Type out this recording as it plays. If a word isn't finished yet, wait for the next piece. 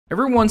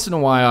Every once in a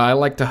while, I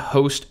like to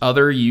host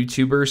other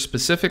YouTubers,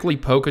 specifically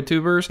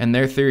Poketubers, and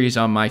their theories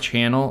on my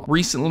channel.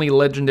 Recently,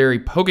 legendary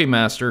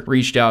Pokemaster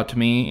reached out to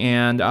me,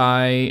 and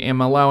I am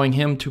allowing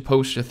him to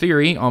post a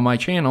theory on my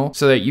channel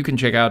so that you can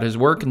check out his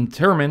work and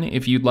determine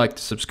if you'd like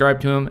to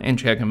subscribe to him and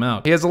check him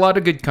out. He has a lot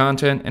of good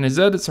content, and his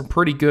edits are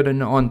pretty good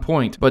and on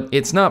point, but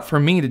it's not for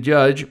me to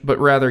judge, but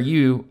rather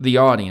you, the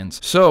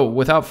audience. So,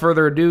 without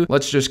further ado,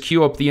 let's just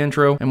cue up the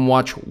intro and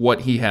watch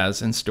what he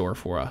has in store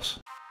for us.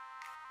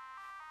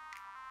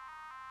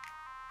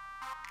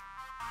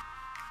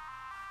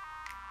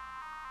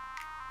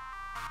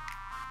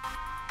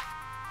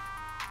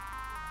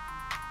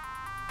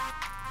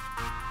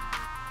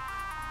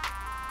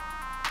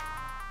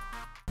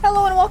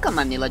 Hello and welcome,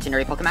 I'm the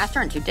legendary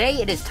Pokemaster, and today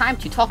it is time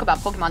to talk about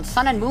Pokemon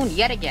Sun and Moon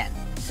yet again.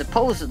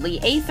 Supposedly,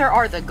 Aether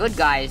are the good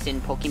guys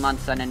in Pokemon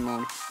Sun and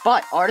Moon,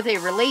 but are they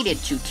related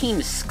to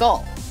Team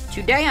Skull?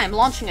 Today I'm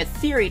launching a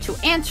theory to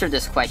answer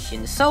this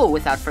question, so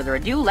without further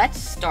ado, let's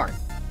start.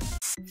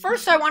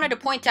 First, I wanted to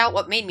point out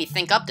what made me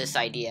think up this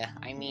idea.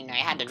 I mean, I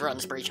had to draw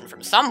inspiration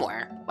from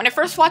somewhere. When I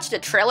first watched the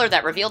trailer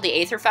that revealed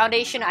the Aether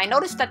Foundation, I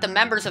noticed that the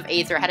members of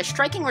Aether had a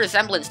striking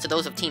resemblance to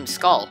those of Team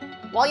Skull.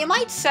 While you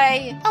might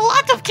say, a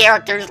lot of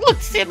characters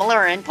look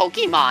similar in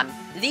Pokemon,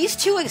 these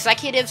two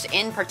executives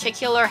in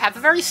particular have a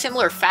very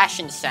similar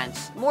fashion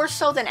sense, more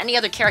so than any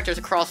other characters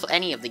across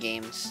any of the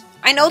games.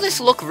 I know this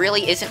look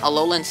really isn't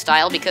Alolan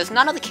style because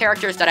none of the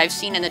characters that I've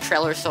seen in the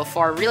trailer so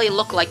far really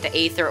look like the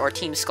Aether or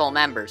Team Skull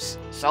members.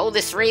 So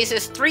this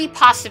raises three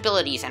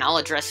possibilities and I'll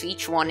address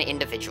each one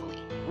individually.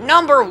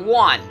 Number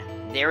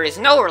 1. There is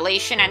no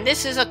relation and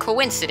this is a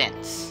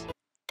coincidence.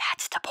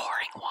 That's the boring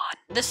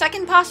one. The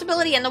second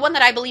possibility, and the one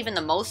that I believe in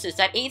the most, is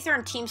that Aether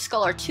and Team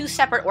Skull are two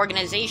separate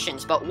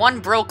organizations, but one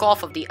broke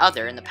off of the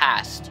other in the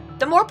past.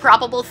 The more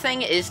probable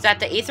thing is that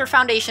the Aether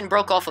Foundation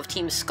broke off of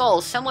Team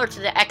Skull, similar to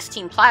the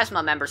ex-Team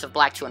Plasma members of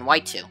Black 2 and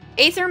White 2.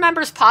 Aether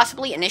members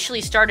possibly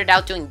initially started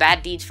out doing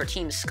bad deeds for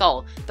Team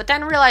Skull, but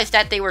then realized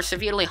that they were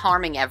severely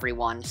harming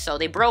everyone, so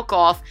they broke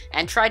off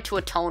and tried to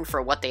atone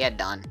for what they had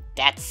done.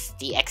 That's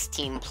the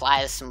ex-Team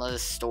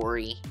Plasma's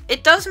story.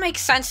 It does make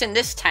sense in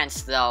this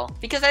tense, though,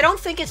 because I don't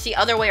think it's the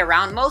other way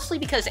around, mostly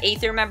because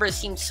Aether members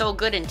seemed so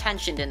good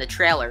intentioned in the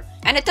trailer,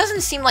 and it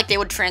doesn't seem like they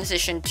would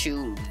transition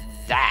to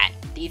that.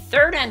 The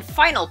third and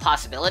final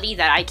possibility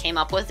that I came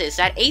up with is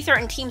that Aether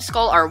and Team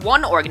Skull are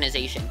one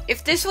organization.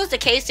 If this was the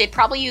case, they'd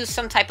probably use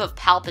some type of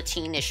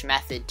Palpatine-ish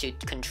method to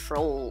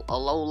control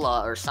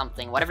Alola or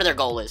something, whatever their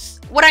goal is.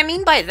 What I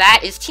mean by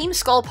that is Team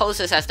Skull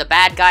poses as the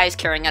bad guys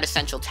carrying out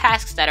essential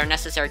tasks that are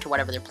necessary to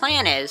whatever their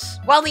plan is,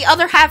 while the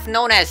other half,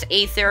 known as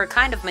Aether,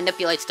 kind of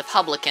manipulates the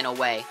public in a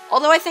way.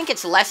 Although I think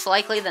it's less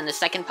likely than the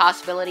second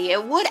possibility,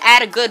 it would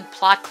add a good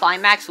plot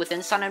climax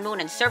within Sun and Moon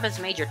and serve as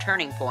a major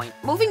turning point.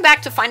 Moving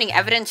back to finding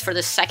evidence for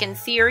the second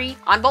theory,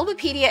 on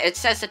Bulbapedia it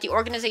says that the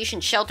organization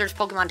shelters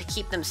Pokemon to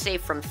keep them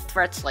safe from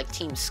threats like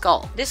Team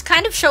Skull. This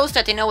kind of shows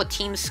that they know what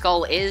Team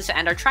Skull is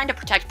and are trying to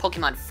protect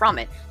Pokemon from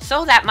it,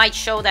 so that might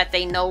show that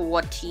they know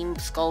what Team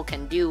Skull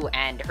can do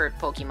and hurt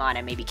Pokemon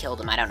and maybe kill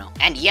them, I don't know.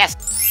 And yes,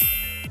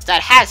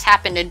 that has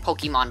happened in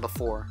Pokemon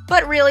before.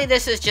 But really,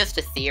 this is just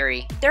a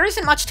theory. There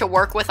isn't much to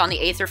work with on the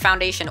Aether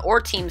Foundation or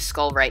Team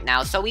Skull right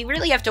now, so we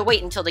really have to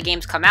wait until the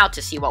games come out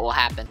to see what will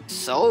happen.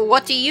 So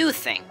what do you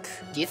think?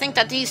 Do you think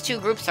that these two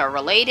groups are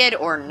related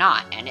or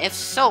not? And if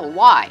so,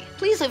 why?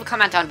 Please leave a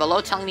comment down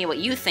below telling me what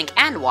you think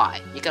and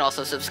why. You can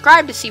also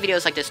subscribe to see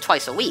videos like this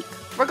twice a week.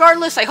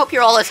 Regardless, I hope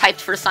you're all as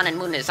hyped for Sun and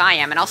Moon as I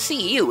am, and I'll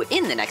see you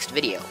in the next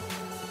video.